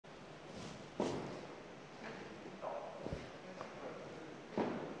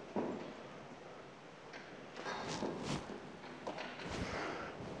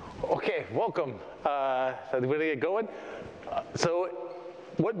welcome. Are we going to get going? So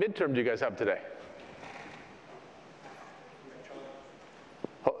what midterm do you guys have today?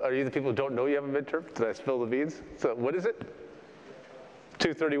 Oh, are you the people who don't know you have a midterm? Did I spill the beans? So what is it?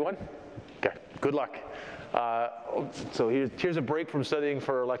 231? Okay, good luck. So here's a break from studying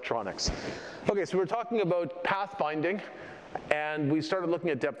for electronics. Okay, so we're talking about pathfinding, and we started looking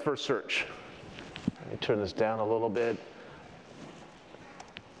at depth first search. Let me turn this down a little bit.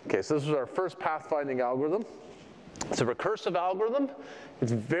 Okay, so this was our first pathfinding algorithm. It's a recursive algorithm.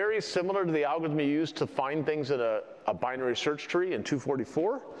 It's very similar to the algorithm you use to find things in a binary search tree in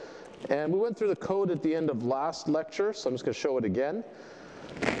 244. And we went through the code at the end of last lecture, so I'm just going to show it again.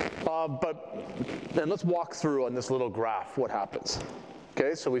 But then let's walk through on this little graph what happens.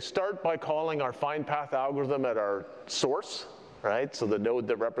 Okay, so we start by calling our find path algorithm at our source, right? So the node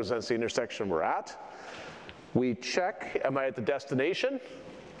that represents the intersection we're at. We check, am I at the destination?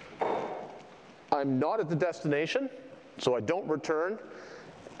 I'm not at the destination, so I don't return.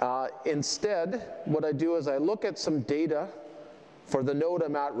 Instead, what I do is I look at some data for the node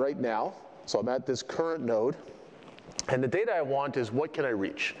I'm at right now. So I'm at this current node. And the data I want is what can I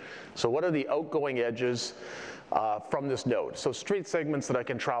reach? So what are the outgoing edges from this node? So street segments that I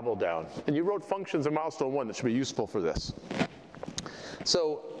can travel down. And you wrote functions in milestone 1 that should be useful for this.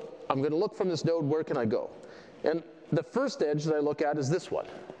 So I'm going to look from this node, where can I go? And the first edge that I look at is this one.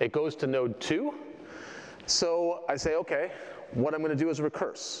 It goes to node 2. So I say, okay, what I'm going to do is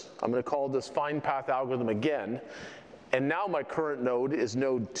recurse. I'm going to call this find path algorithm again. And now my current node is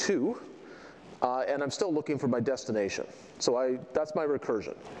node 2. And I'm still looking for my destination. So that's my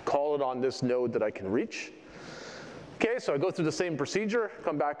recursion. Call it on this node that I can reach. Okay, so I go through the same procedure,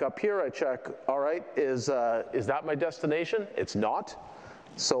 come back up here, I check, all right, is that my destination? It's not.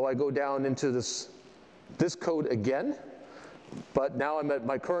 So I go down into this code again, but now I'm at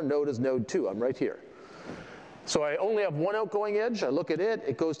my current node is node 2, I'm right here. So I only have one outgoing edge, I look at it,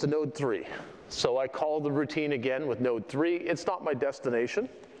 it goes to node 3. So I call the routine again with node 3, it's not my destination.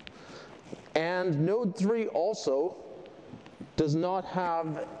 And node 3 also does not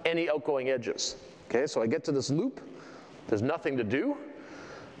have any outgoing edges. Okay, so I get to this loop, there's nothing to do.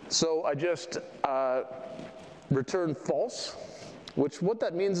 So I just return false, which what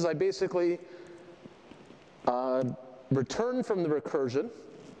that means is I basically return from the recursion,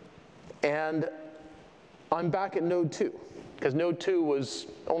 and I'm back at node 2, because node 2 was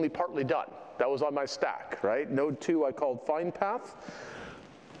only partly done. That was on my stack, right? Node 2 I called find path.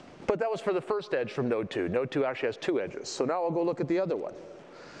 But that was for the first edge from node 2. Node 2 actually has 2 edges. So now I'll go look at the other one,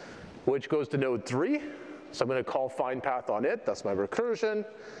 which goes to node 3. So I'm going to call find path on it. That's my recursion.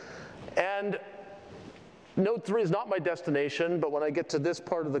 And node 3 is not my destination, but when I get to this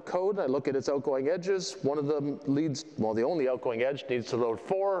part of the code, I look at its outgoing edges. One of them leads, well, the only outgoing edge needs to node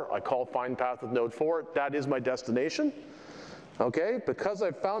 4. I call find path with node 4. That is my destination. Okay, because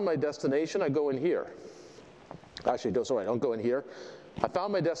I've found my destination, I go in here. Actually, I don't go in here. I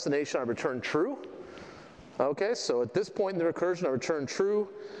found my destination, I return true. Okay, so at this point in the recursion, I return true.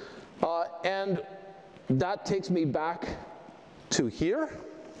 And that takes me back to here,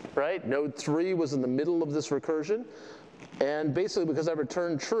 right? Node 3 was in the middle of this recursion. And basically, because I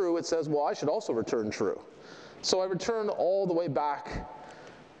returned true, it says, well, I should also return true. So I return all the way back,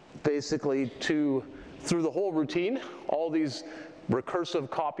 basically, through the whole routine, all these recursive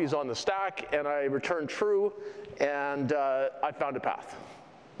copies on the stack, and I return true, and I found a path.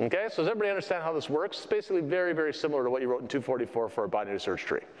 Okay, so does everybody understand how this works? It's basically very, very similar to what you wrote in 244 for a binary search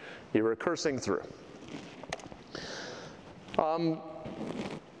tree. You're recursing through.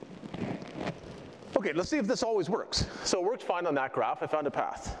 Okay, let's see if this always works. So it worked fine on that graph. I found a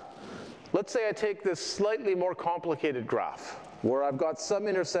path. Let's say I take this slightly more complicated graph, where I've got some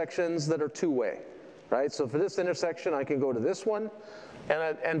intersections that are two-way. Right? So for this intersection, I can go to this one,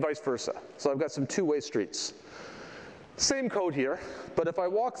 and vice versa. So I've got some two-way streets. Same code here, but if I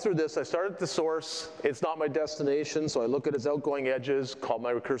walk through this, I start at the source, it's not my destination, so I look at its outgoing edges, call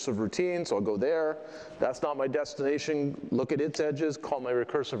my recursive routine, so I'll go there. That's not my destination, look at its edges, call my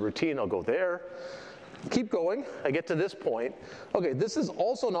recursive routine, I'll go there. Keep going, I get to this point. Okay, this is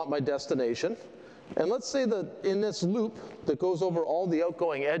also not my destination, and let's say that in this loop that goes over all the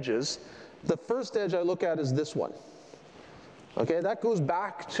outgoing edges, the first edge I look at is this one. Okay, that goes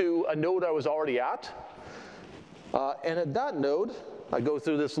back to a node I was already at. And at that node, I go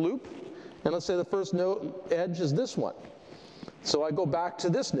through this loop, and let's say the first node edge is this one. So I go back to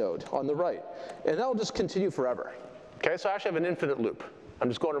this node on the right, and that'll just continue forever. Okay, so I actually have an infinite loop. I'm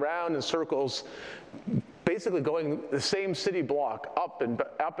just going around in circles, basically going the same city block, up and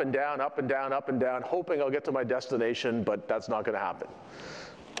down, up and down, up and down, hoping I'll get to my destination, but that's not going to happen.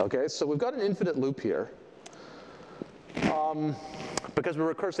 Okay, so we've got an infinite loop here because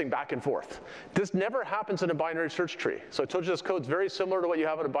we're recursing back and forth. This never happens in a binary search tree. So I told you this code's very similar to what you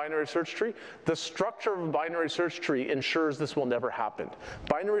have in a binary search tree. The structure of a binary search tree ensures this will never happen.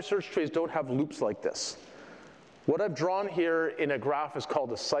 Binary search trees don't have loops like this. What I've drawn here in a graph is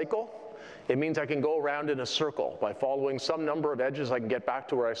called a cycle. It means I can go around in a circle. By following some number of edges, I can get back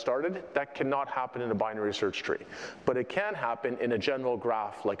to where I started. That cannot happen in a binary search tree. But it can happen in a general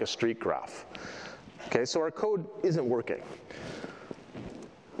graph, like a street graph. Okay, so our code isn't working.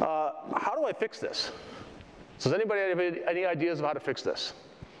 How do I fix this? So does anybody have any ideas of how to fix this?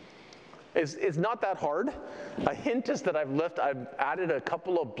 It's not that hard. A hint is that I've added a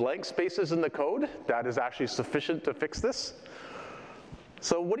couple of blank spaces in the code. That is actually sufficient to fix this.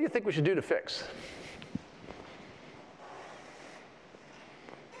 So what do you think we should do to fix?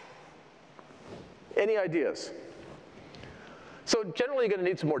 Any ideas? So generally, you're going to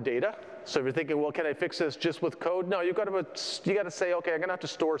need some more data. So if you're thinking, well, can I fix this just with code? No, you got to say, okay, I'm going to have to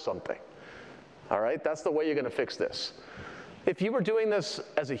store something. All right, that's the way you're going to fix this. If you were doing this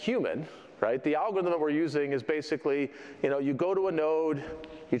as a human, right, the algorithm that we're using is basically, you go to a node,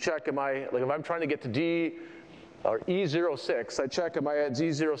 you check, if I'm trying to get to D or E06, I check, am I at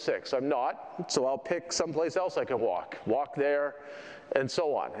Z06? I'm not, so I'll pick someplace else I can walk there, and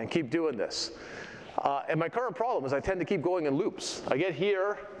so on, and keep doing this. And my current problem is I tend to keep going in loops. I get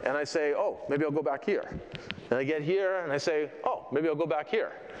here, and I say, oh, maybe I'll go back here. And I get here, and I say, oh, maybe I'll go back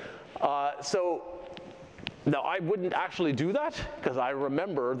here. So now I wouldn't actually do that, because I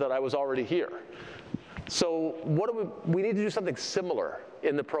remember that I was already here. So we need to do something similar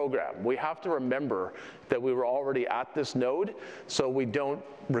in the program. We have to remember that we were already at this node, so we don't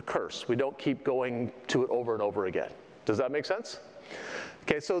recurse. We don't keep going to it over and over again. Does that make sense?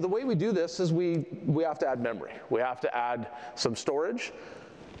 Okay, so the way we do this is we have to add memory. We have to add some storage.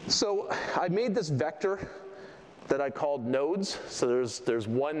 So I made this vector that I called nodes. So there's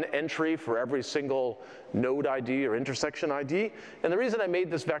one entry for every single node ID or intersection ID. And the reason I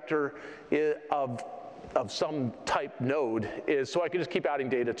made this vector of some type node is so I can just keep adding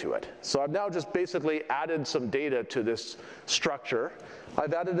data to it. So I've now just basically added some data to this structure.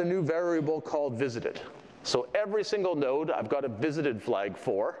 I've added a new variable called visited. So every single node I've got a visited flag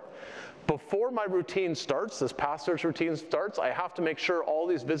for. Before my routine starts, this path search routine starts, I have to make sure all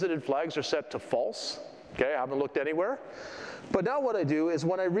these visited flags are set to false. Okay, I haven't looked anywhere. But now what I do is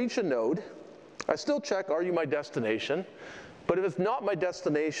when I reach a node, I still check, are you my destination? But if it's not my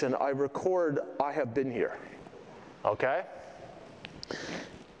destination, I record, I have been here. Okay?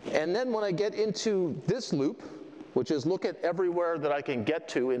 And then when I get into this loop, which is look at everywhere that I can get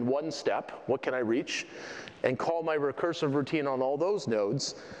to in one step, what can I reach, and call my recursive routine on all those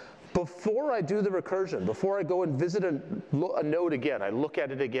nodes. Before I do the recursion, before I go and visit a node again, I look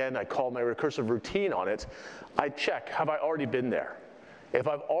at it again, I call my recursive routine on it, I check, have I already been there? If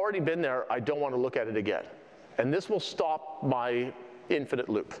I've already been there, I don't want to look at it again. And this will stop my infinite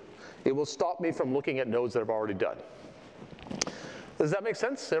loop. It will stop me from looking at nodes that I've already done. Does that make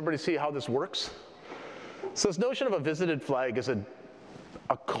sense? Everybody see how this works? So this notion of a visited flag is a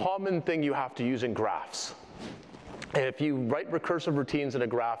common thing you have to use in graphs. And if you write recursive routines in a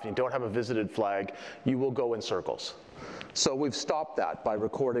graph and you don't have a visited flag, you will go in circles. So we've stopped that by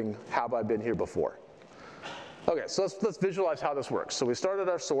recording, have I been here before? Okay, so let's visualize how this works. So we start at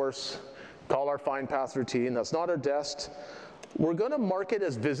our source, call our find path routine. That's not our dest. We're going to mark it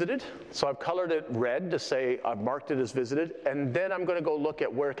as visited. So I've colored it red to say I've marked it as visited. And then I'm going to go look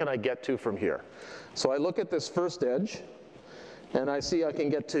at where can I get to from here. So I look at this first edge, and I see I can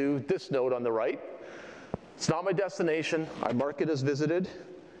get to this node on the right. It's not my destination. I mark it as visited.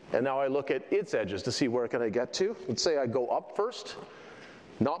 And now I look at its edges to see where can I get to. Let's say I go up first.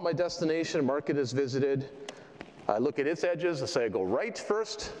 Not my destination, mark it as visited. I look at its edges. Let's say I go right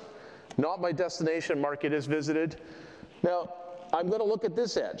first. Not my destination, mark it as visited. Now, I'm going to look at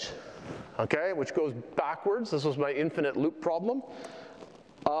this edge, okay, which goes backwards. This was my infinite loop problem.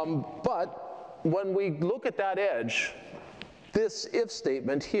 But when we look at that edge, this if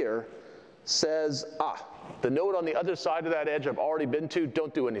statement here says, the node on the other side of that edge I've already been to,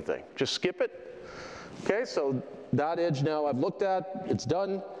 don't do anything. Just skip it. Okay, so that edge now I've looked at, it's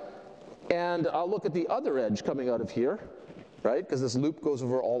done. And I'll look at the other edge coming out of here, right, because this loop goes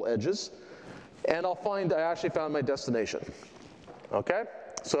over all edges. And I'll find I actually found my destination. Okay?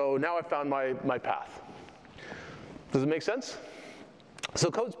 So now I've found my path. Does it make sense? So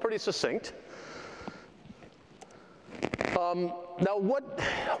code's pretty succinct. Now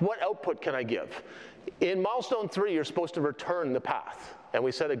what output can I give? In milestone 3, you're supposed to return the path. And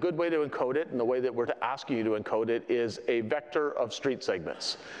we said a good way to encode it, and the way that we're asking you to encode it, is a vector of street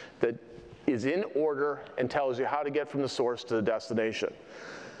segments that is in order and tells you how to get from the source to the destination.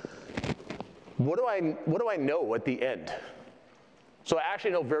 What do I know at the end? So I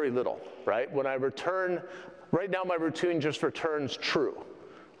actually know very little, right? When I return, right now my routine just returns true,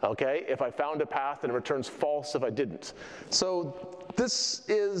 okay? If I found a path, and it returns false if I didn't. So this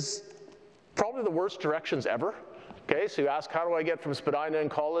is probably the worst directions ever. Okay, so you ask, how do I get from Spadina in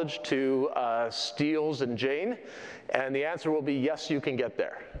college to Steeles and Jane? And the answer will be, yes, you can get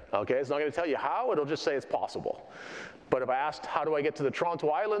there. Okay, it's not going to tell you how, it'll just say it's possible. But if I asked, how do I get to the Toronto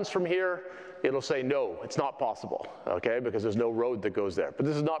Islands from here? It'll say, no, it's not possible, okay, because there's no road that goes there. But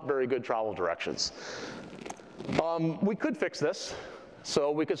this is not very good travel directions. We could fix this.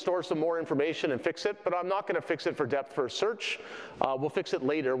 So we could store some more information and fix it, but I'm not going to fix it for depth first search. We'll fix it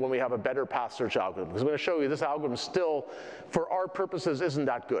later when we have a better path search algorithm. Because I'm going to show you this algorithm still, for our purposes, isn't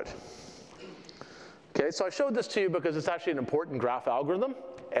that good. Okay, so I showed this to you because it's actually an important graph algorithm,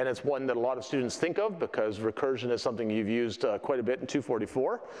 and it's one that a lot of students think of because recursion is something you've used quite a bit in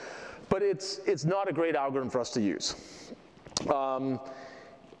 244. But it's not a great algorithm for us to use.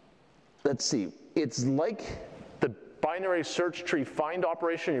 Let's see. It's like the binary search tree find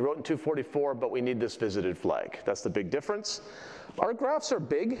operation you wrote in 244, but we need this visited flag. That's the big difference. Our graphs are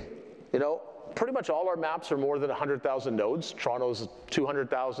big. You know, pretty much all our maps are more than 100,000 nodes. Toronto's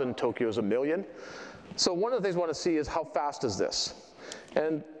 200,000, Tokyo's 1 million. So one of the things we want to see is how fast is this?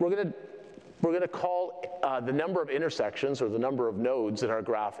 And we're going to call the number of intersections or the number of nodes in our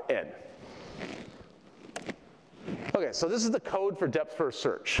graph n. Okay, so this is the code for depth first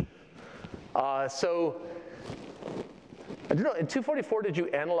search. I don't know, in 244, did you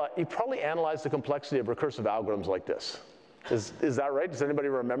analyze, you probably analyzed the complexity of recursive algorithms like this. Is that right? Does anybody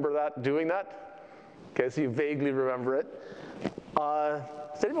remember that, doing that? Okay, so you vaguely remember it.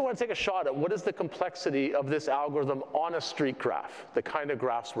 Does anybody want to take a shot at what is the complexity of this algorithm on a street graph, the kind of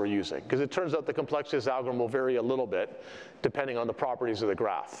graphs we're using? Because it turns out the complexity of this algorithm will vary a little bit depending on the properties of the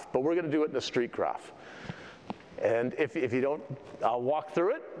graph. But we're going to do it in a street graph. And if you don't, I'll walk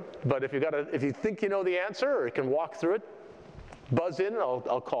through it. But if you think you know the answer or you can walk through it, buzz in and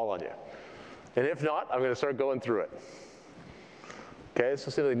I'll call on you. And if not, I'm going to start going through it. Okay, so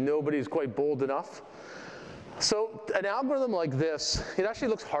seemingly nobody's quite bold enough. So an algorithm like this, it actually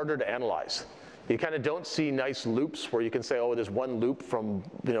looks harder to analyze. You kind of don't see nice loops where you can say, oh, there's one loop from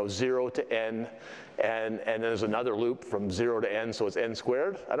 0 to n, and there's another loop from 0 to n, so it's n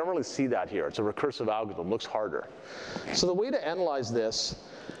squared. I don't really see that here. It's a recursive algorithm, looks harder. So the way to analyze this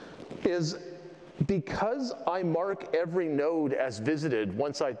is, because I mark every node as visited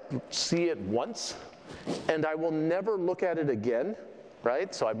once I see it once, and I will never look at it again,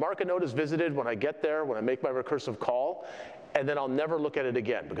 right? So I mark a node as visited when I get there, when I make my recursive call, and then I'll never look at it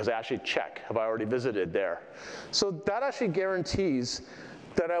again because I actually check, have I already visited there? So that actually guarantees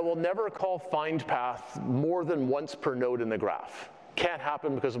that I will never call find path more than once per node in the graph. Can't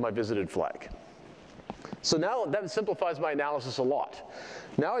happen because of my visited flag. So now that simplifies my analysis a lot.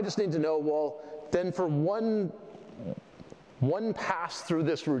 Now I just need to know, well, then for one pass through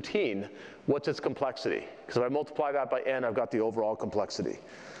this routine, what's its complexity? Because if I multiply that by n, I've got the overall complexity.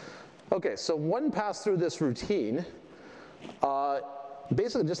 Okay, so one pass through this routine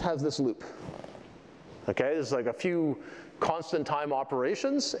basically just has this loop. Okay, there's like a few constant time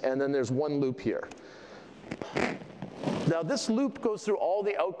operations, and then there's one loop here. Now this loop goes through all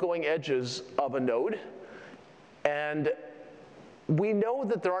the outgoing edges of a node, and we know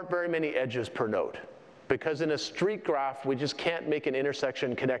that there aren't very many edges per node, because in a street graph, we just can't make an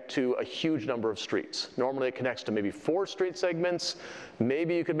intersection connect to a huge number of streets. Normally it connects to maybe 4 street segments.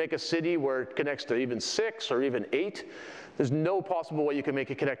 Maybe you could make a city where it connects to even 6 or even 8. There's no possible way you can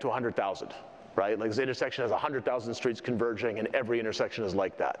make it connect to 100,000, right? Like this intersection has 100,000 streets converging and every intersection is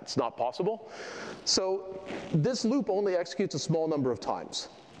like that. It's not possible. So this loop only executes a small number of times.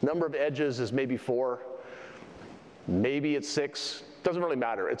 Number of edges is maybe 4, maybe it's 6, doesn't really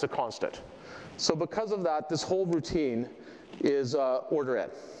matter, it's a constant. So because of that, this whole routine is order n,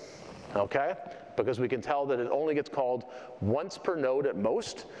 okay? Because we can tell that it only gets called once per node at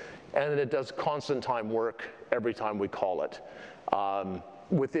most, and then it does constant time work every time we call it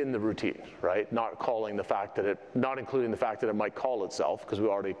within the routine, right? Not including the fact that it might call itself, because we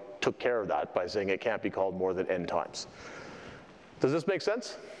already took care of that by saying it can't be called more than n times. Does this make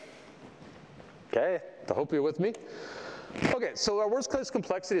sense? Okay, I hope you're with me. Okay, so our worst case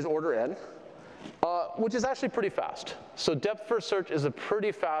complexity is order n, which is actually pretty fast. So depth first search is a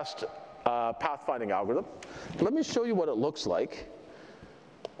pretty fast pathfinding algorithm. Let me show you what it looks like.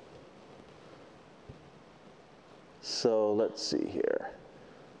 So let's see here.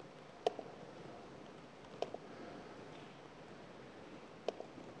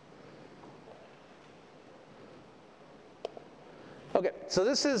 Okay, so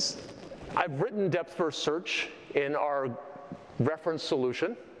this is, I've written depth first search in our reference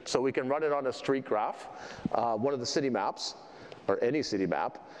solution, so we can run it on a street graph, one of the city maps, or any city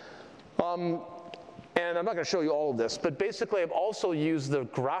map. And I'm not going to show you all of this, but basically I've also used the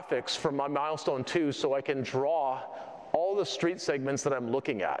graphics from my milestone 2 so I can draw all the street segments that I'm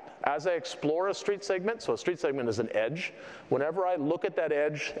looking at. As I explore a street segment, so a street segment is an edge, whenever I look at that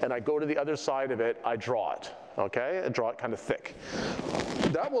edge and I go to the other side of it, I draw it, okay? I draw it kind of thick.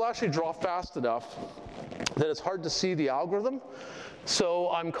 That will actually draw fast enough that it's hard to see the algorithm. So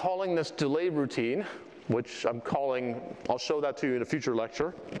I'm calling this delay routine, which I'm calling, I'll show that to you in a future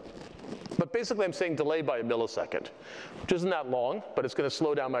lecture. But basically I'm saying delay by a millisecond, which isn't that long, but it's going to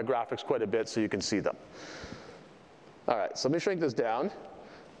slow down my graphics quite a bit so you can see them. All right, so let me shrink this down.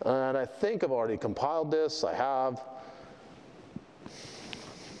 And I think I've already compiled this. I have.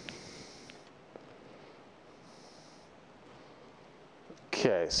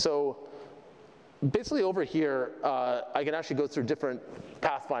 Okay, so basically over here, I can actually go through different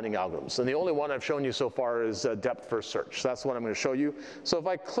path finding algorithms. And the only one I've shown you so far is depth first search. So that's what I'm going to show you. So if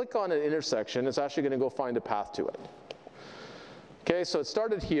I click on an intersection, it's actually going to go find a path to it. Okay, so it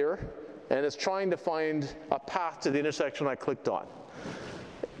started here, and it's trying to find a path to the intersection I clicked on.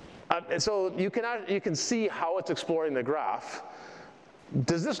 And so you can see how it's exploring the graph.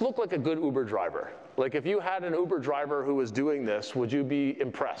 Does this look like a good Uber driver? Like if you had an Uber driver who was doing this, would you be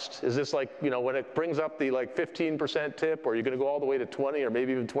impressed? Is this like, you know, when it brings up the like 15% tip, or you're going to go all the way to 20 or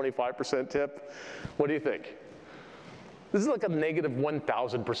maybe even 25% tip? What do you think? This is like a negative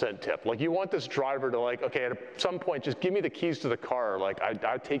 1,000% tip. Like you want this driver to like, okay, at some point, just give me the keys to the car. Like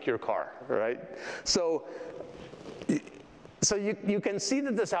I'd take your car, right? So you can see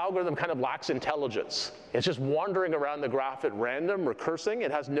that this algorithm kind of lacks intelligence. It's just wandering around the graph at random, recursing.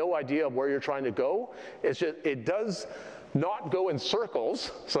 It has no idea of where you're trying to go. It's just, it does not go in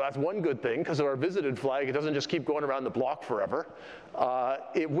circles, so that's one good thing, because of our visited flag, it doesn't just keep going around the block forever.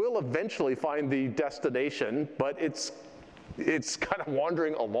 It will eventually find the destination, but it's kind of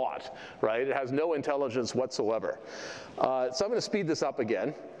wandering a lot, right? It has no intelligence whatsoever. So I'm going to speed this up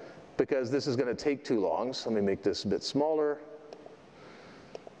again, because this is going to take too long. So let me make this a bit smaller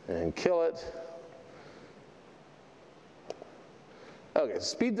and kill it. Okay,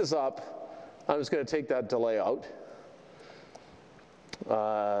 speed this up. I'm just going to take that delay out.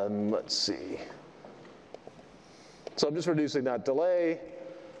 Let's see. So I'm just reducing that delay,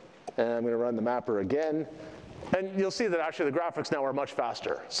 and I'm going to run the mapper again. And you'll see that actually the graphics now are much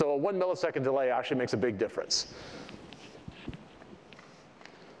faster. So a 1 millisecond delay actually makes a big difference.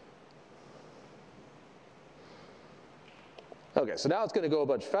 Okay, so now it's going to go a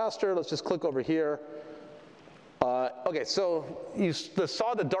bunch faster. Let's just click over here. Okay, so you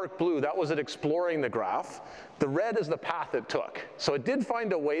saw the dark blue. That was it exploring the graph. The red is the path it took. So it did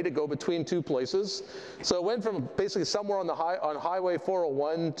find a way to go between two places. So it went from basically somewhere on Highway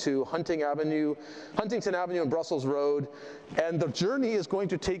 401 to Huntington Avenue and Brussels Road. And the journey is going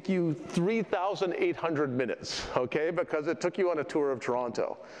to take you 3,800 minutes, okay, because it took you on a tour of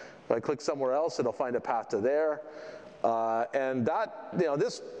Toronto. If I click somewhere else, it'll find a path to there. And that, you know,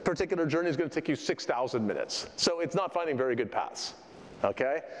 this particular journey is going to take you 6,000 minutes. So it's not finding very good paths,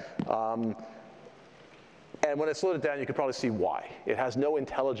 okay? And when I slowed it down, you can probably see why. It has no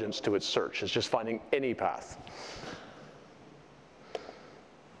intelligence to its search. It's just finding any path.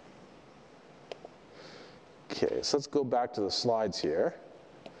 Okay, so let's go back to the slides here.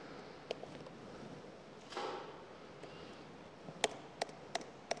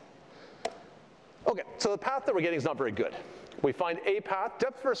 Okay, so the path that we're getting is not very good. We find a path.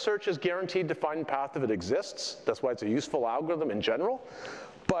 Depth first search is guaranteed to find path if it exists. That's why it's a useful algorithm in general.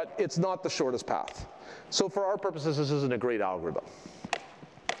 But it's not the shortest path. So for our purposes, this isn't a great algorithm.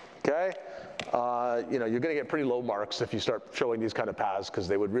 Okay? You know, you're going to get pretty low marks if you start showing these kind of paths, because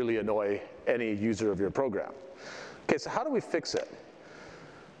they would really annoy any user of your program. Okay, so how do we fix it?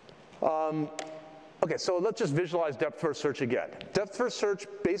 Okay, so let's just visualize depth first search again. Depth first search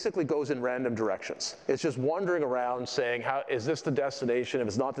basically goes in random directions. It's just wandering around saying, is this the destination? If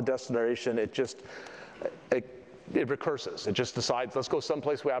it's not the destination, it recurses. It just decides, let's go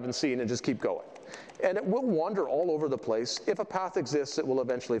someplace we haven't seen and just keep going. And it will wander all over the place. If a path exists, it will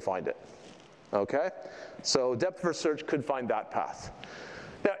eventually find it. Okay? So depth first search could find that path.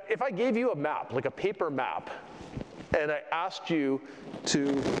 Now, if I gave you a map, like a paper map, and I asked you to,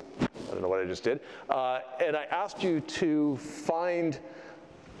 I don't know what I just did, and I asked you to find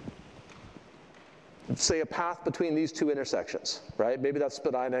say, a path between these two intersections, right? Maybe that's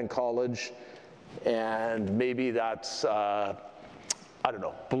Spadina and College, and maybe that's, I don't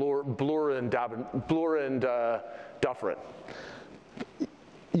know, Bloor and Dufferin.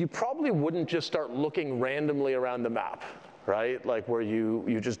 You probably wouldn't just start looking randomly around the map, right? Like where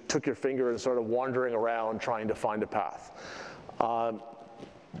you just took your finger and started wandering around trying to find a path.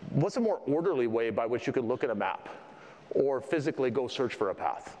 What's a more orderly way by which you could look at a map or physically go search for a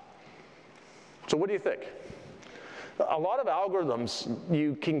path? So what do you think? A lot of algorithms,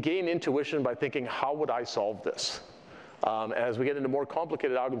 you can gain intuition by thinking, how would I solve this? As we get into more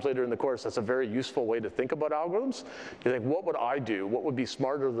complicated algorithms later in the course, that's a very useful way to think about algorithms. You think, what would I do? What would be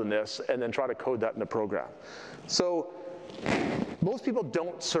smarter than this? And then try to code that in a program. So most people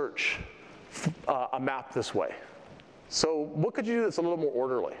don't search a map this way. So what could you do that's a little more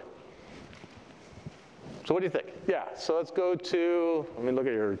orderly? So what do you think? Yeah, so let's go to, let me look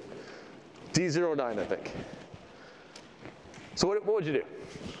at your D09, I think. So what would you do?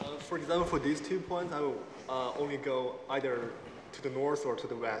 For example, for these 2 points, I will only go either to the north or to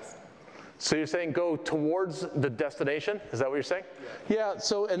the west. So you're saying go towards the destination? Is that what you're saying? Yeah,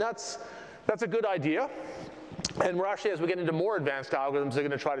 so, and that's a good idea. And we're actually, as we get into more advanced algorithms, they're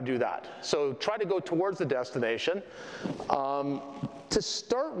going to try to do that. So try to go towards the destination. To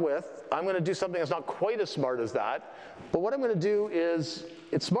start with, I'm going to do something that's not quite as smart as that. But what I'm going to do is,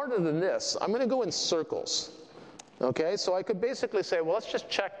 it's smarter than this. I'm going to go in circles. Okay, so I could basically say, well, let's just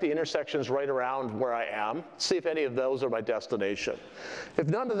check the intersections right around where I am, see if any of those are my destination. If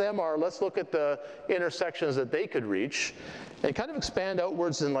none of them are, let's look at the intersections that they could reach and kind of expand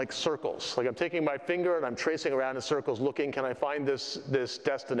outwards in like circles. Like I'm taking my finger and I'm tracing around in circles looking, can I find this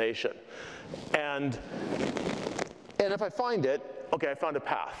destination? And if I find it, okay, I found a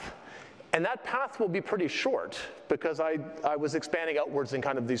path. And that path will be pretty short because I was expanding outwards in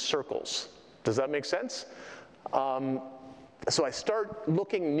kind of these circles. Does that make sense? So I start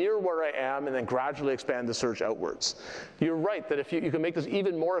looking near where I am and then gradually expand the search outwards. You're right that if you can make this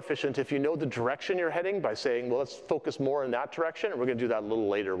even more efficient if you know the direction you're heading by saying, well, let's focus more in that direction, and we're going to do that a little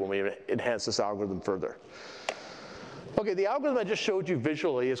later when we enhance this algorithm further. Okay, the algorithm I just showed you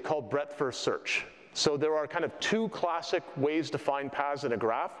visually is called breadth first search. So there are kind of 2 classic ways to find paths in a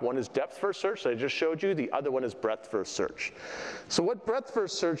graph. One is depth first search that I just showed you. The other one is breadth first search. So what breadth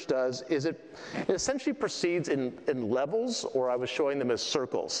first search does is it essentially proceeds in levels, or I was showing them as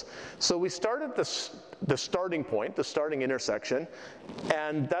circles. So we start at the starting point, the starting intersection,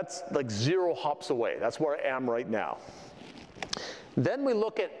 and that's like 0 hops away. That's where I am right now. Then we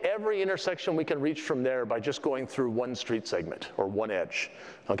look at every intersection we can reach from there by just going through one street segment or one edge.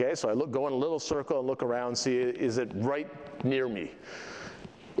 Okay, so I go in a little circle and look around, see is it right near me.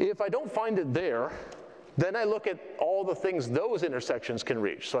 If I don't find it there, then I look at all the things those intersections can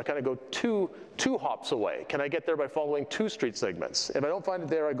reach. So I kind of go two hops away. Can I get there by following 2 street segments? If I don't find it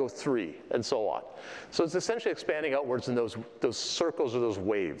there, I go 3, and so on. So it's essentially expanding outwards in those circles or those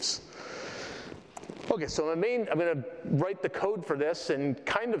waves. Okay, so I'm going to write the code for this in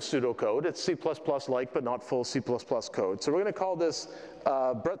kind of pseudocode. It's C++-like, but not full C++ code. So we're going to call this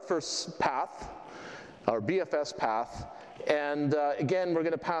breadth first path, or BFS path. And again, we're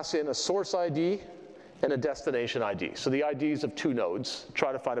going to pass in a source ID and a destination ID. So the IDs of 2 nodes,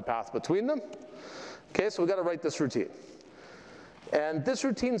 try to find a path between them. Okay, so we've got to write this routine. And this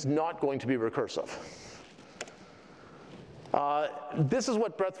routine's not going to be recursive. This is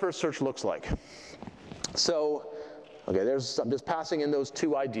what breadth first search looks like. So, okay, I'm just passing in those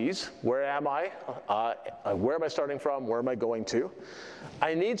 2 IDs. Where am I? Where am I starting from? Where am I going to?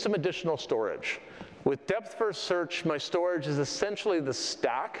 I need some additional storage. With depth first search, my storage is essentially the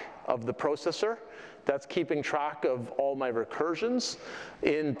stack of the processor. That's keeping track of all my recursions.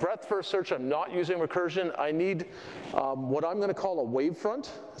 In breadth first search, I'm not using recursion. I need what I'm going to call a wavefront.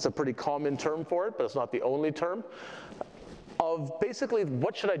 It's a pretty common term for it, but it's not the only term. Of basically,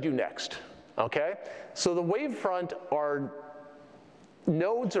 what should I do next? Okay, so the wavefront are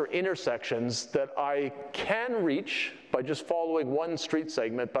nodes or intersections that I can reach by just following one street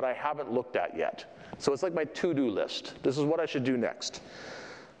segment, but I haven't looked at yet. So it's like my to-do list. This is what I should do next.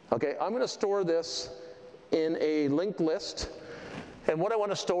 Okay, I'm going to store this in a linked list, and what I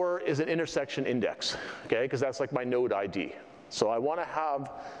want to store is an intersection index, okay, because that's like my node ID. So I want to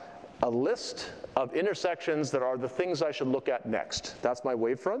have a list of intersections that are the things I should look at next. That's my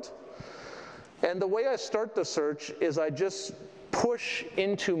wavefront. And the way I start the search is I just push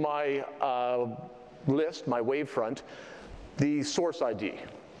into my list, my wavefront, the source ID.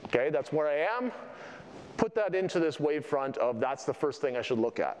 Okay, that's where I am. Put that into this wavefront of that's the first thing I should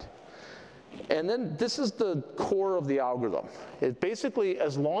look at. And then this is the core of the algorithm. It basically,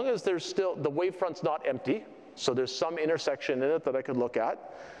 as long as there's still, the wavefront's not empty, so there's some intersection in it that I could look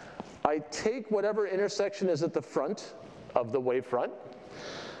at, I take whatever intersection is at the front of the wavefront,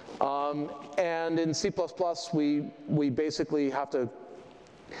 and in C++, we basically have to,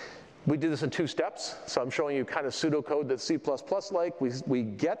 we do this in 2 steps. So I'm showing you kind of pseudocode that's C++-like. We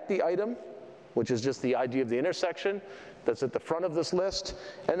get the item, which is just the ID of the intersection that's at the front of this list,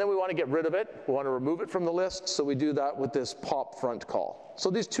 and then we want to get rid of it. We want to remove it from the list, so we do that with this pop front call. So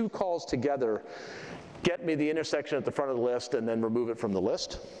these 2 calls together get me the intersection at the front of the list and then remove it from the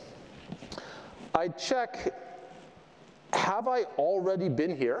list. I check, have I already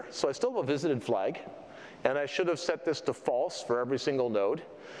been here? So I still have a visited flag, and I should have set this to false for every single node.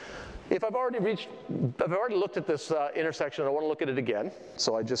 If I've already looked at this intersection, I want to look at it again,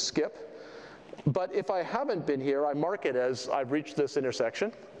 so I just skip. But if I haven't been here, I mark it as I've reached this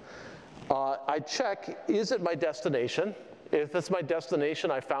intersection. I check, is it my destination? If it's my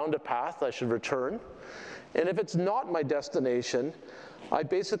destination, I found a path, I should return. And if it's not my destination, I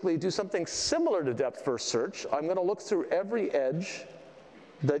basically do something similar to depth first search. I'm going to look through every edge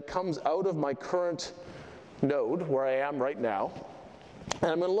that comes out of my current node, where I am right now.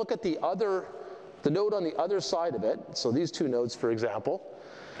 And I'm going to look at the node on the other side of it, so these 2 nodes, for example,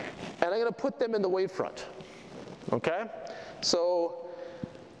 and I'm going to put them in the wavefront, okay? So,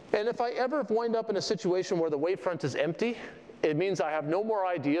 and if I ever wind up in a situation where the wavefront is empty, it means I have no more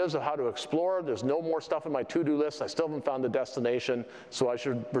ideas of how to explore. There's no more stuff in my to-do list. I still haven't found the destination, so I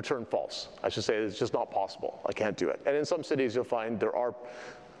should return false. I should say it's just not possible. I can't do it. And in some cities, you'll find there are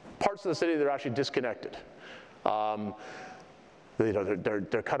parts of the city that are actually disconnected. You know,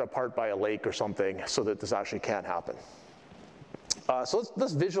 they're cut apart by a lake or something so that this actually can't happen. So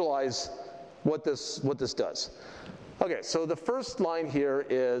let's visualize what this does. Okay, so the first line here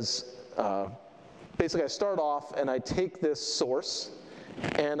is basically I start off and I take this source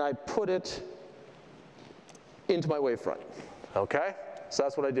and I put it into my wavefront. Okay, so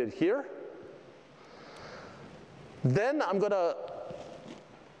that's what I did here. Then I'm going to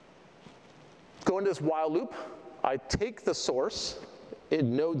go into this while loop. I take the source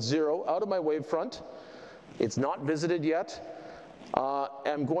in node 0 out of my wavefront. It's not visited yet.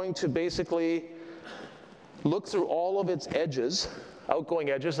 I'm going to basically look through all of its edges, outgoing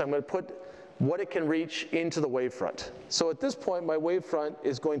edges. I'm going to put what it can reach into the wavefront. So at this point, my wavefront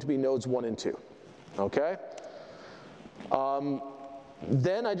is going to be nodes 1 and 2. Okay?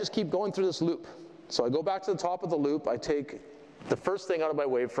 Then I just keep going through this loop. So I go back to the top of the loop. I take the first thing out of my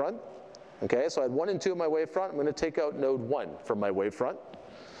wavefront. Okay, so I had 1 and 2 in my wavefront. I'm going to take out node 1 from my wavefront.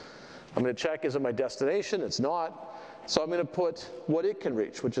 I'm going to check, is it my destination? It's not. So I'm going to put what it can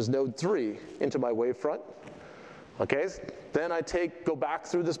reach, which is node 3, into my wavefront. Okay, then I go back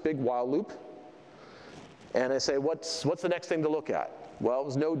through this big while loop, and I say, what's the next thing to look at? Well, it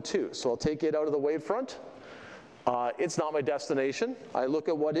was node 2, so I'll take it out of the wavefront. It's not my destination. I look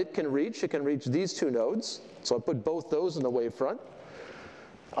at what it can reach. It can reach these 2 nodes, so I put both those in the wavefront.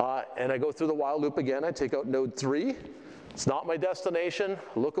 And I go through the while loop again. I take out node 3. It's not my destination.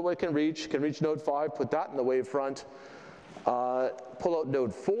 Look at what it can reach. It can reach node 5, put that in the wavefront. Pull out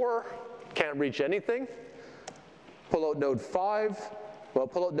node 4, can't reach anything. Pull out node 5. Well,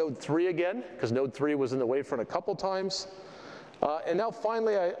 pull out node 3 again, because node 3 was in the wavefront a couple times. And now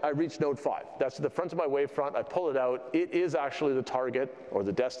finally I reach node 5. That's at the front of my wavefront. I pull it out. It is actually the target or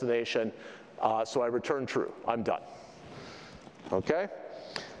the destination. So I return true. I'm done. Okay?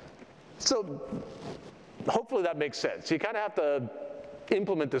 So hopefully that makes sense. You kind of have to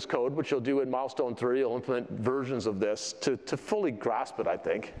implement this code, which you'll do in milestone 3. You'll implement versions of this to fully grasp it, I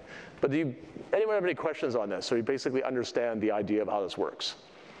think. But anyone have any questions on this? So you basically understand the idea of how this works.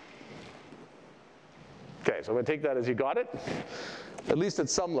 Okay, so I'm going to take that as you got it, at least at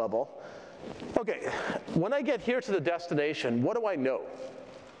some level. Okay, when I get here to the destination, what do I know?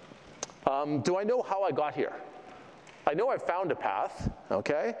 Do I know how I got here? I know I found a path,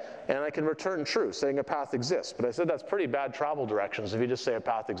 okay, and I can return true, saying a path exists. But I said that's pretty bad travel directions if you just say a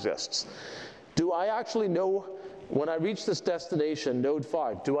path exists. Do I actually know, when I reach this destination, node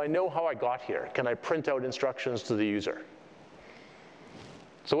 5, do I know how I got here? Can I print out instructions to the user?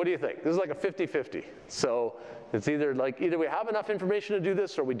 So what do you think? This is like a 50-50. So it's either we have enough information to do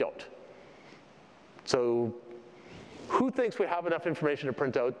this or we don't. So who thinks we have enough information to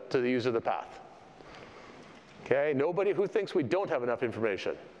print out to the user the path? Okay, nobody. Who thinks we don't have enough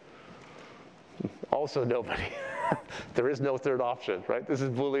information? Also nobody. There is no third option, right? This is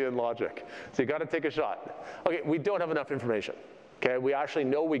Boolean logic. So you got to take a shot. Okay, we don't have enough information. Okay, we actually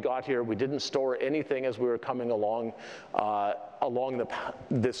know we got here. We didn't store anything as we were coming along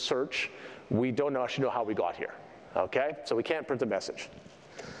this search. we don't actually know how we got here, okay? So we can't print a message.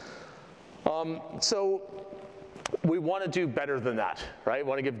 So we want to do better than that, right? We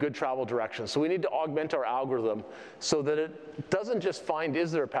want to give good travel directions. So we need to augment our algorithm so that it doesn't just find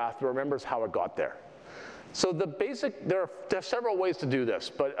is there a path, but remembers how it got there. So the basic, there are several ways to do this,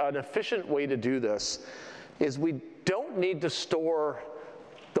 but an efficient way to do this is we don't need to store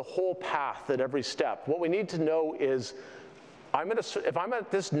the whole path at every step. What we need to know is, if I'm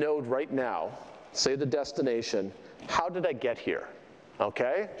at this node right now, say the destination, how did I get here?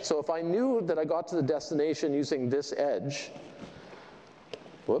 Okay, so if I knew that I got to the destination using this edge,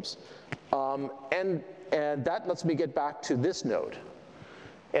 whoops, and that lets me get back to this node.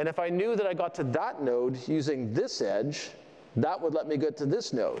 And if I knew that I got to that node using this edge, that would let me get to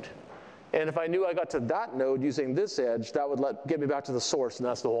this node. And if I knew I got to that node using this edge, that would get me back to the source, and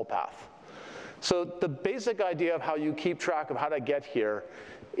that's the whole path. So the basic idea of how you keep track of how to get here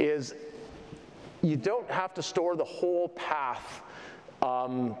is you don't have to store the whole path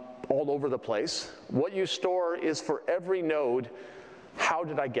all over the place. What you store is for every node, how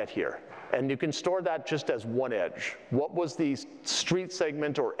did I get here? And you can store that just as one edge. What was the street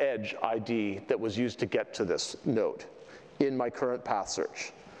segment or edge ID that was used to get to this node in my current path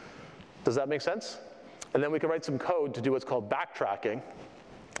search? Does that make sense? And then we can write some code to do what's called backtracking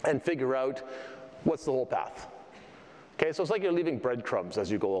and figure out what's the whole path. Okay, so it's like you're leaving breadcrumbs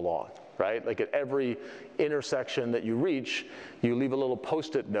as you go along, right? Like at every intersection that you reach, you leave a little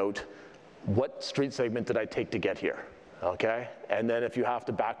post-it note, what street segment did I take to get here, okay? And then if you have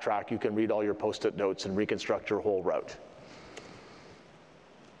to backtrack, you can read all your post-it notes and reconstruct your whole route.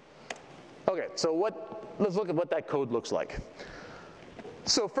 Okay, so let's look at what that code looks like.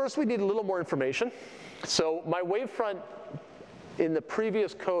 So first we need a little more information. So my wavefront in the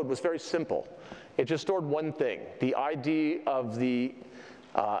previous code was very simple. It just stored one thing, the ID of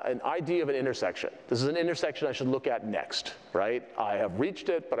an ID of an intersection. This is an intersection I should look at next, right? I have reached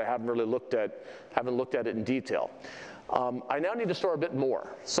it, but I haven't really looked at it in detail. I now need to store a bit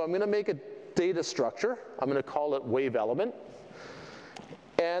more. So I'm going to make a data structure. I'm going to call it wave element.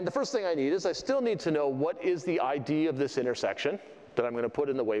 And the first thing I need is I still need to know what is the ID of this intersection that I'm going to put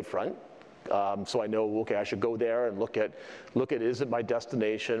in the wavefront. So I know, okay, I should go there and look at is it my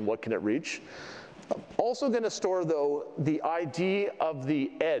destination, what can it reach? I'm also going to store, though, the ID of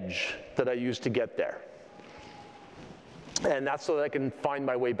the edge that I used to get there. And that's so that I can find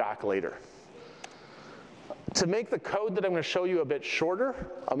my way back later. To make the code that I'm going to show you a bit shorter,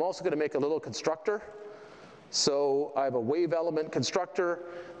 I'm also going to make a little constructor. So I have a wave element constructor.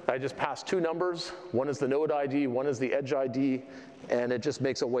 I just pass two numbers. One is the node ID, one is the edge ID, and it just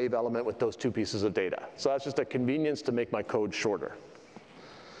makes a wave element with those two pieces of data. So that's just a convenience to make my code shorter.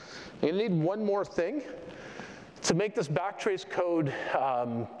 I'm going to need one more thing. To make this backtrace code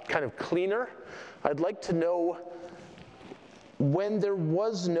kind of cleaner, I'd like to know when there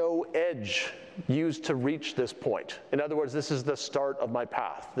was no edge used to reach this point. In other words, this is the start of my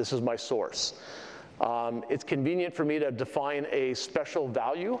path. This is my source. It's convenient for me to define a special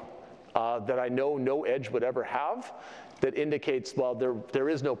value that I know no edge would ever have that indicates, well, there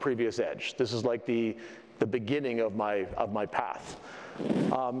is no previous edge. This is like the beginning of my path.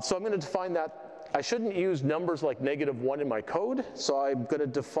 So I'm going to define that. I shouldn't use numbers like -1 in my code, so I'm going to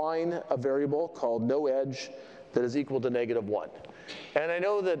define a variable called noEdge that is equal to -1. And I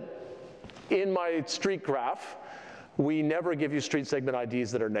know that in my street graph, we never give you street segment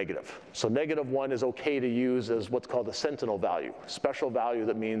IDs that are negative. So -1 is okay to use as what's called a sentinel value, special value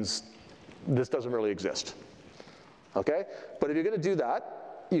that means this doesn't really exist. Okay? But if you're going to do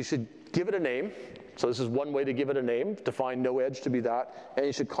that, you should give it a name. So this is one way to give it a name, define noEdge to be that, and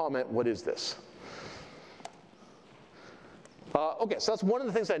you should comment, what is this? Okay, so that's one of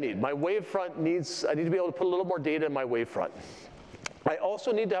the things I need. My wavefront I need to be able to put a little more data in my wavefront. I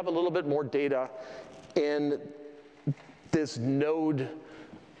also need to have a little bit more data in this node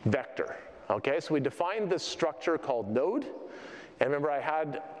vector. Okay, so we defined this structure called node. And remember,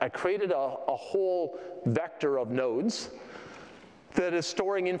 I created a whole vector of nodes that is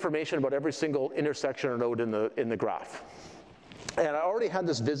storing information about every single intersection or node in the graph. And I already had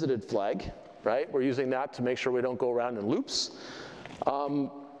this visited flag, right? We're using that to make sure we don't go around in loops.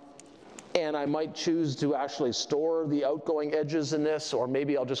 And I might choose to actually store the outgoing edges in this, or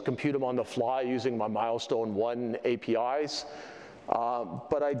maybe I'll just compute them on the fly using my milestone 1 APIs.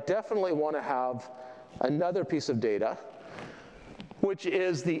 But I definitely want to have another piece of data, which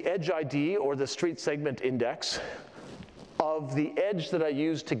is the edge ID, or the street segment index, of the edge that I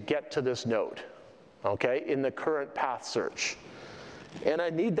used to get to this node, okay, in the current path search. And I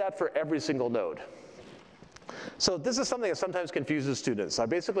need that for every single node. So this is something that sometimes confuses students. I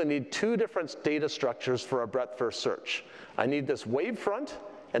basically need two different data structures for a breadth-first search. I need this wavefront,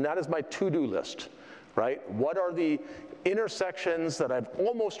 and that is my to-do list, right? What are the intersections that I've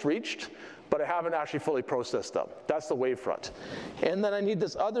almost reached, but I haven't actually fully processed them? That's the wavefront. And then I need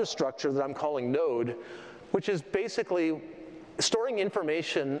this other structure that I'm calling node, which is basically storing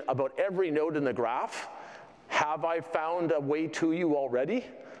information about every node in the graph. Have I found a way to you already?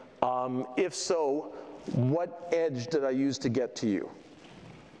 If so, what edge did I use to get to you?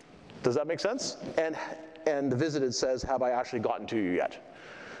 Does that make sense? And the visited says, have I actually gotten to you yet?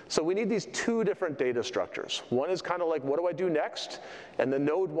 So we need these two different data structures. One is kind of like, what do I do next? And the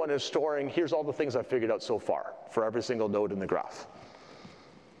node one is storing, here's all the things I've figured out so far for every single node in the graph.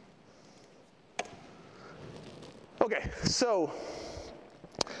 Okay, so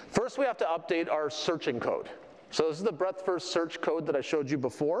first we have to update our searching code. So this is the breadth-first search code that I showed you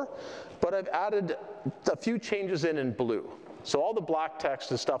before, but I've added a few changes in blue. So all the black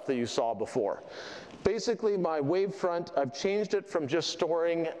text is stuff that you saw before. Basically, my wavefront, I've changed it from just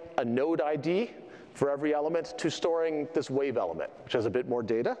storing a node ID for every element to storing this wave element, which has a bit more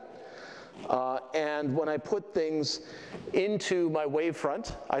data. And when I put things into my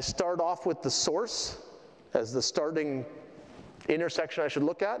wavefront, I start off with the source as the starting intersection I should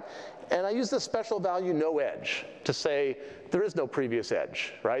look at, and I use the special value no edge to say there is no previous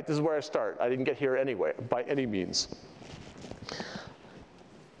edge, right? This is where I start. I didn't get here anyway, by any means.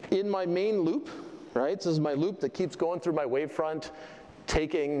 In my main loop, right, this is my loop that keeps going through my wavefront,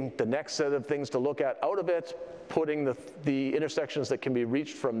 taking the next set of things to look at out of it, putting the intersections that can be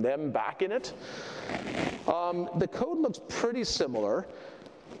reached from them back in it. The code looks pretty similar,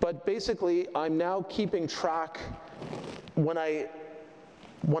 but basically I'm now keeping track. When I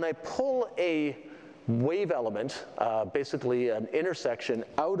pull a wave element, basically an intersection,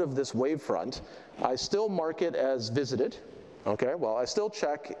 out of this wavefront, I still mark it as visited. Okay, well, I still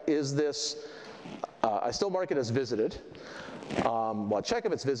check, is this, I still mark it as visited. Well, I check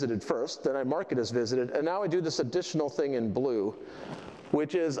if it's visited first, then I mark it as visited, and now I do this additional thing in blue,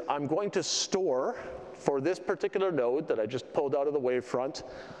 which is I'm going to store, for this particular node that I just pulled out of the wavefront,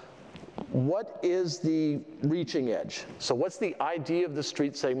 what is the reaching edge? So what's the ID of the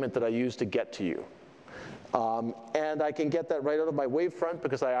street segment that I use to get to you? And I can get that right out of my wavefront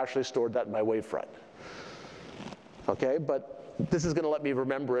because I actually stored that in my wavefront. Okay, but this is going to let me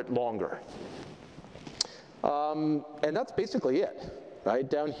remember it longer. And that's basically it, right?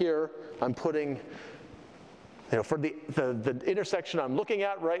 Down here, I'm putting, for the intersection I'm looking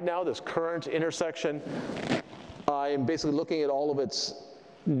at right now, this current intersection, I'm basically looking at all of its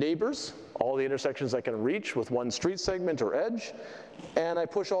neighbors, all the intersections I can reach with one street segment or edge, and I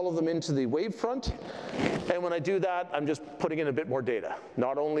push all of them into the wavefront. And when I do that, I'm just putting in a bit more data.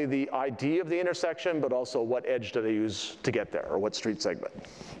 Not only the ID of the intersection, but also what edge did I use to get there, or what street segment.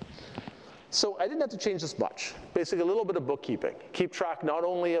 So I didn't have to change this much. Basically a little bit of bookkeeping. Keep track not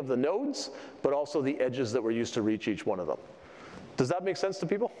only of the nodes, but also the edges that were used to reach each one of them. Does that make sense to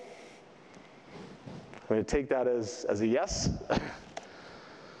people? I'm going to take that as a yes.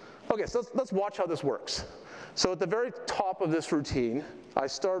 Okay, so let's watch how this works. So at the very top of this routine, I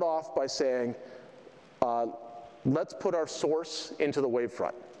start off by saying, let's put our source into the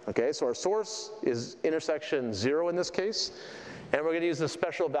wavefront. Okay, so our source is intersection 0 in this case, and we're going to use the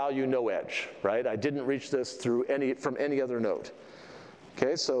special value no edge, right? I didn't reach this from any other node.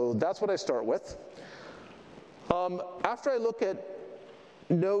 Okay, so that's what I start with. After I look at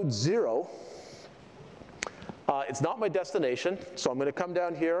node 0, it's not my destination, so I'm going to come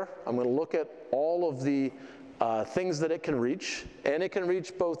down here. I'm going to look at all of the things that it can reach, and it can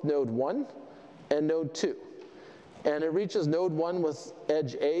reach both node 1 and node 2. And it reaches node 1 with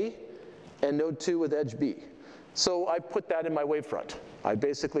edge A and node 2 with edge B. So I put that in my wavefront. I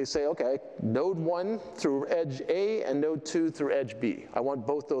basically say, okay, node 1 through edge A and node 2 through edge B. I want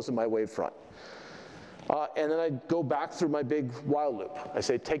both those in my wavefront. And then I go back through my big while loop. I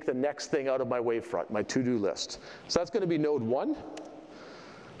say, take the next thing out of my wavefront, my to-do list. So that's going to be node 1.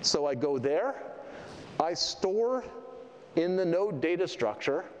 So I go there. I store in the node data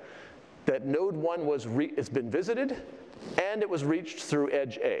structure that node 1 it's been visited, and it was reached through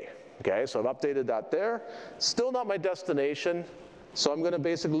edge A. Okay, so I've updated that there. Still not my destination, so I'm going to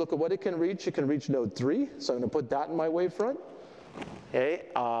basically look at what it can reach. It can reach node 3, so I'm going to put that in my wavefront. Okay,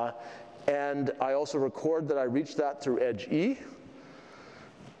 and I also record that I reached that through edge E.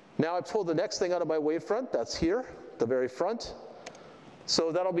 Now I pull the next thing out of my wavefront. That's here, the very front.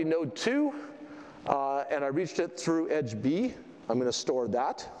 So that'll be node 2, and I reached it through edge B. I'm going to store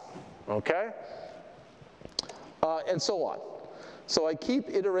that. Okay, and so on. So I keep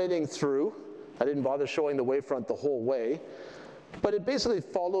iterating through I didn't bother showing the wavefront the whole way. But it basically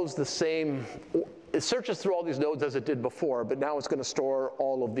follows the same, it searches through all these nodes as it did before, but now it's going to store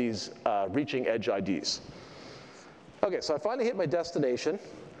all of these reaching edge IDs. Okay, so I finally hit my destination.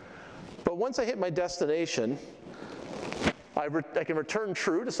 But once I hit my destination, I can return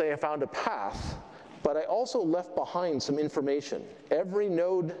true to say I found a path, but I also left behind some information. Every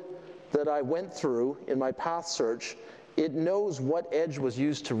node that I went through in my path search, it knows what edge was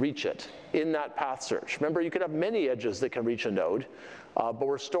used to reach it in that path search. Remember, you could have many edges that can reach a node, but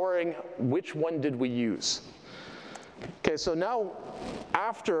we're storing which one did we use. Okay, so now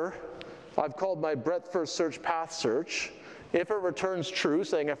after I've called my breadth first search path search, if it returns true,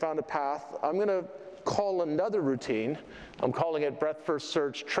 saying I found a path, I'm going to call another routine. I'm calling it breadth first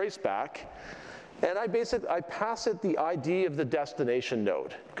search traceback. And I pass it the ID of the destination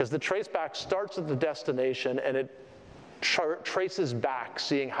node, because the traceback starts at the destination and it traces back,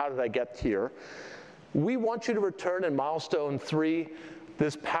 seeing how did I get here. We want you to return in milestone 3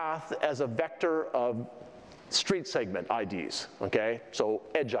 this path as a vector of street segment IDs, okay? So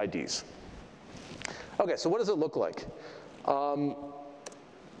edge IDs. Okay, so what does it look like? Well,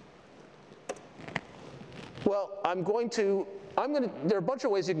 there are a bunch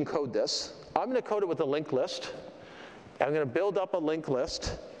of ways you can code this. I'm going to code it with a linked list. I'm going to build up a linked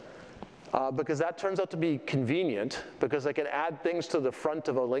list because that turns out to be convenient because I can add things to the front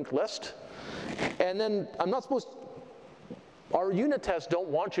of a linked list. And then our unit tests don't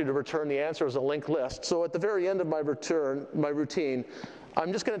want you to return the answer as a linked list. So at the very end of my routine,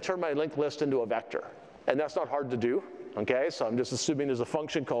 I'm just going to turn my linked list into a vector. And that's not hard to do. Okay, so I'm just assuming there's a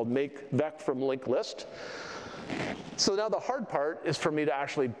function called makeVec from linked list. So now the hard part is for me to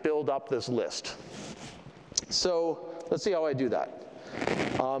actually build up this list. So let's see how I do that.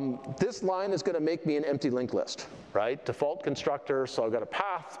 This line is going to make me an empty linked list, right? Default constructor, so I've got a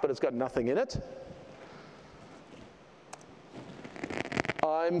path, but it's got nothing in it.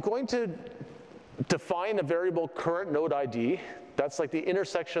 I'm going to define a variable current node ID. That's like the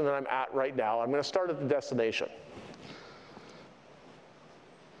intersection that I'm at right now. I'm going to start at the destination.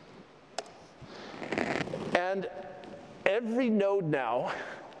 And every node now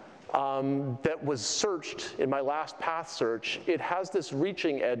that was searched in my last path search, it has this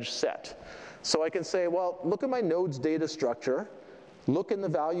reaching edge set. So I can say, well, look at my node's data structure. Look in the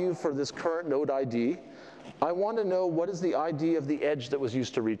value for this current node ID. I want to know what is the ID of the edge that was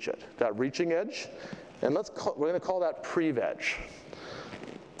used to reach it, that reaching edge. And we're going to call that prev edge.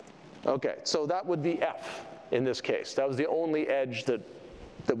 Okay, so that would be F in this case. That was the only edge that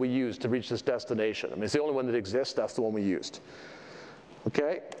we used to reach this destination. I mean, it's the only one that exists. That's the one we used.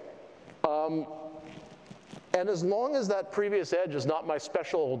 Okay? And as long as that previous edge is not my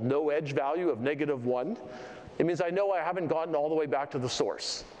special no edge value of -1, it means I know I haven't gotten all the way back to the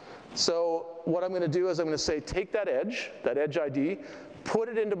source. So what I'm going to do is I'm going to say take that edge ID, put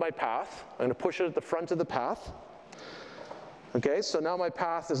it into my path. I'm going to push it at the front of the path. Okay, so now my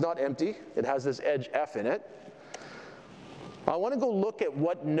path is not empty. It has this edge F in it. I want to go look at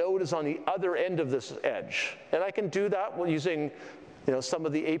what node is on the other end of this edge. And I can do that using some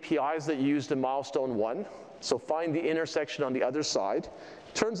of the APIs that you used in milestone 1. So find the intersection on the other side.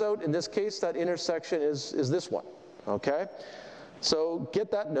 Turns out, in this case, that intersection is this one. Okay? So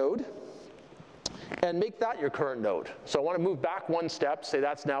get that node and make that your current node. So I want to move back one step, say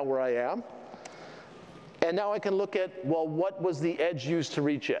that's now where I am. And now I can look at, well, what was the edge used to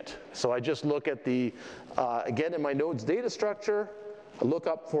reach it? So I just look at the, again, in my node's data structure, I look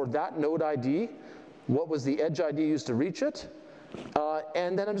up for that node ID, what was the edge ID used to reach it,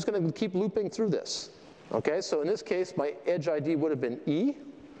 and then I'm just going to keep looping through this. Okay, so in this case, my edge ID would have been E,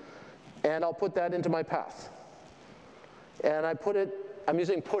 and I'll put that into my path. And I'm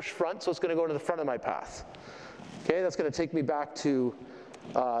using push front, so it's going to go to the front of my path. Okay, that's going to take me back to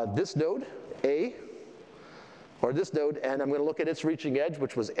this node, A, or this node, and I'm going to look at its reaching edge,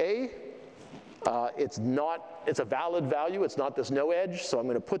 which was A. It's a valid value. It's not this no edge, so I'm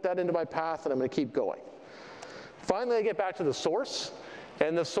going to put that into my path, and I'm going to keep going. Finally, I get back to the source,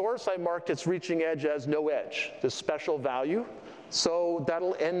 and the source, I marked its reaching edge as no edge, this special value. So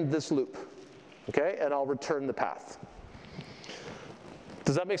that'll end this loop, okay? And I'll return the path.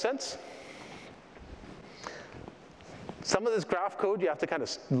 Does that make sense? Some of this graph code you have to kind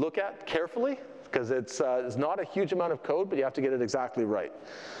of look at carefully, because it's not a huge amount of code, but you have to get it exactly right.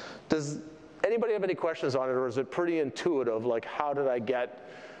 Does anybody have any questions on it, or is it pretty intuitive, like how did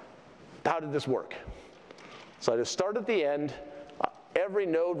this work? So I just start at the end. Every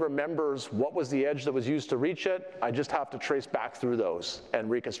node remembers what was the edge that was used to reach it. I just have to trace back through those and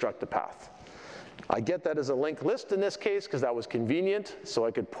reconstruct the path. I get that as a linked list in this case because that was convenient, so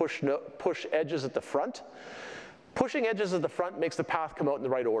I could push edges at the front. Pushing edges at the front makes the path come out in the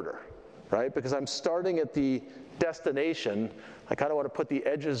right order, right? Because I'm starting at the destination, I kind of want to put the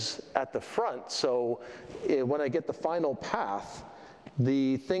edges at the front, so when I get the final path,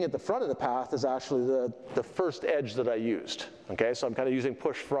 the thing at the front of the path is actually the first edge that I used, okay? So I'm kind of using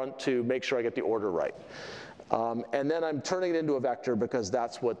push front to make sure I get the order right. And then I'm turning it into a vector because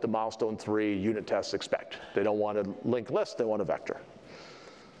that's what the milestone 3 unit tests expect. They don't want a linked list, they want a vector.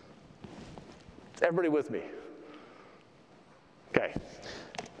 Everybody with me? Okay.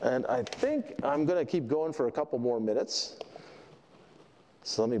 And I think I'm going to keep going for a couple more minutes.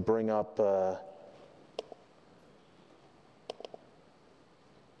 So let me bring up,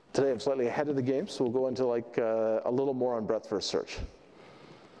 today I'm slightly ahead of the game, so we'll go into like a little more on breadth first search.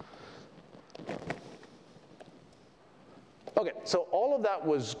 Okay, so all of that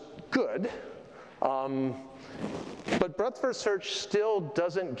was good, but breadth first search still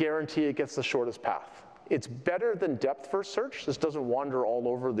doesn't guarantee it gets the shortest path. It's better than depth first search. This doesn't wander all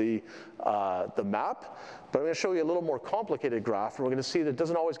over the map, but I'm going to show you a little more complicated graph, and we're going to see that it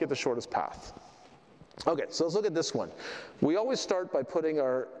doesn't always get the shortest path. Okay, so let's look at this one. We always start by putting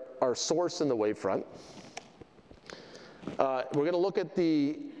our source in the wavefront. We're going to look at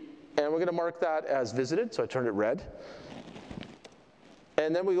and we're going to mark that as visited, so I turned it red.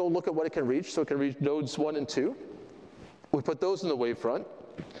 And then we go look at what it can reach, so it can reach nodes 1 and 2. We put those in the wavefront.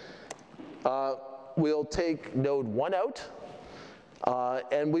 We'll take node 1 out,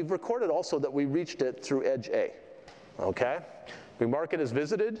 and we've recorded also that we reached it through edge A, okay? We mark it as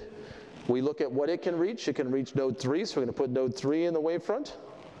visited. We look at what it can reach. It can reach node 3, so we're going to put node 3 in the wavefront.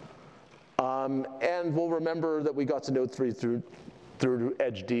 And we'll remember that we got to node 3 through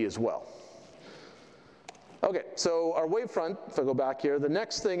edge D as well. Okay, so our wavefront, if I go back here, the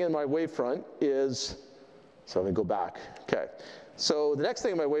next thing in my wavefront is, so let me go back, okay. So the next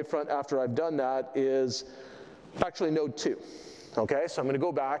thing in my wavefront after I've done that is actually node 2, okay? So I'm going to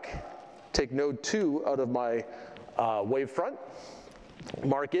go back, take node 2 out of my wavefront,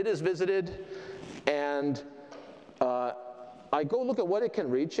 mark it as visited, and I go look at what it can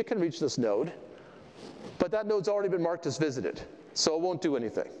reach. It can reach this node, but that node's already been marked as visited, so it won't do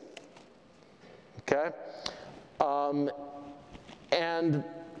anything, okay? And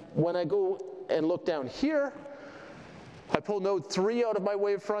when I go and look down here, I pull node 3 out of my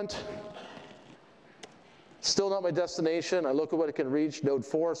wavefront. Still not my destination. I look at what it can reach, node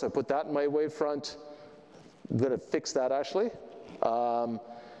 4, so I put that in my wavefront. I'm going to fix that actually.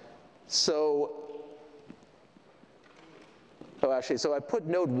 So I put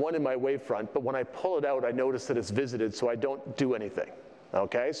node 1 in my wavefront, but when I pull it out, I notice that it's visited, so I don't do anything.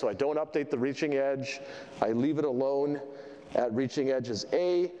 Okay, so I don't update the reaching edge. I leave it alone at reaching edges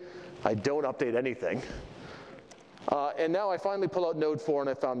A. I don't update anything. And now I finally pull out node 4 and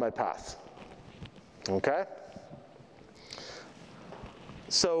I found my path. Okay?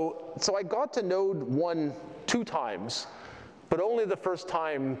 So I got to node 1 2 times, but only the first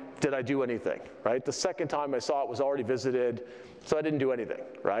time did I do anything, right? The second time I saw it was already visited, so I didn't do anything,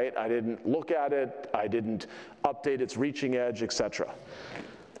 right? I didn't look at it, I didn't update its reaching edge, etc.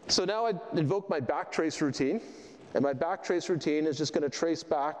 So now I invoke my backtrace routine, and my backtrace routine is just going to trace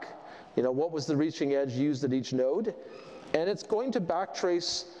back, what was the reaching edge used at each node, and it's going to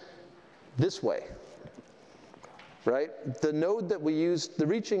backtrace this way, right? The node that we used, the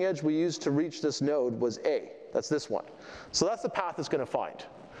reaching edge we used to reach this node was A. That's this one. So that's the path it's going to find.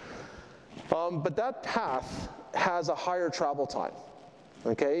 But that path has a higher travel time.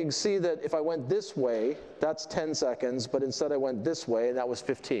 Okay, you can see that if I went this way, that's 10 seconds, but instead I went this way, and that was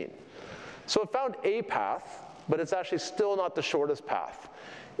 15. So it found a path, but it's actually still not the shortest path.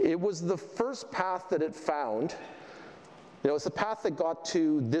 It was the first path that it found. It's the path that got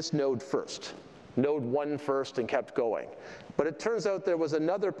to this node first. Node 1 first and kept going. But it turns out there was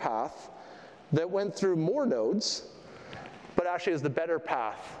another path that went through more nodes, but actually is the better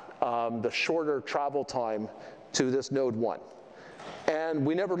path, the shorter travel time to this node 1. And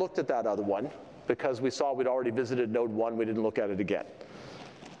we never looked at that other one because we saw we'd already visited node 1, we didn't look at it again.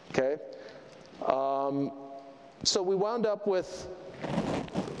 Okay? So we wound up with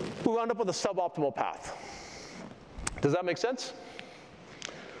a suboptimal path. Does that make sense?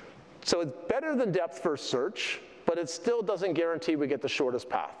 So it's better than depth first search, but it still doesn't guarantee we get the shortest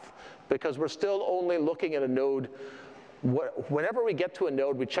path because we're still only looking at a node. Whenever we get to a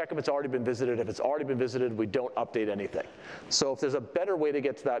node, we check if it's already been visited. If it's already been visited, we don't update anything. So if there's a better way to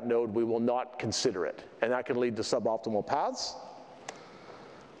get to that node, we will not consider it. And that can lead to suboptimal paths.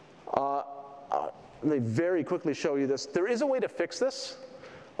 Let me very quickly show you this. There is a way to fix this.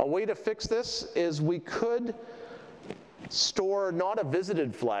 A way to fix this is we could store not a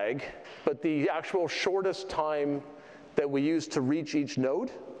visited flag, but the actual shortest time that we use to reach each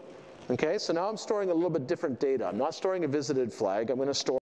node. Okay, so now I'm storing a little bit different data. I'm not storing a visited flag. I'm going to store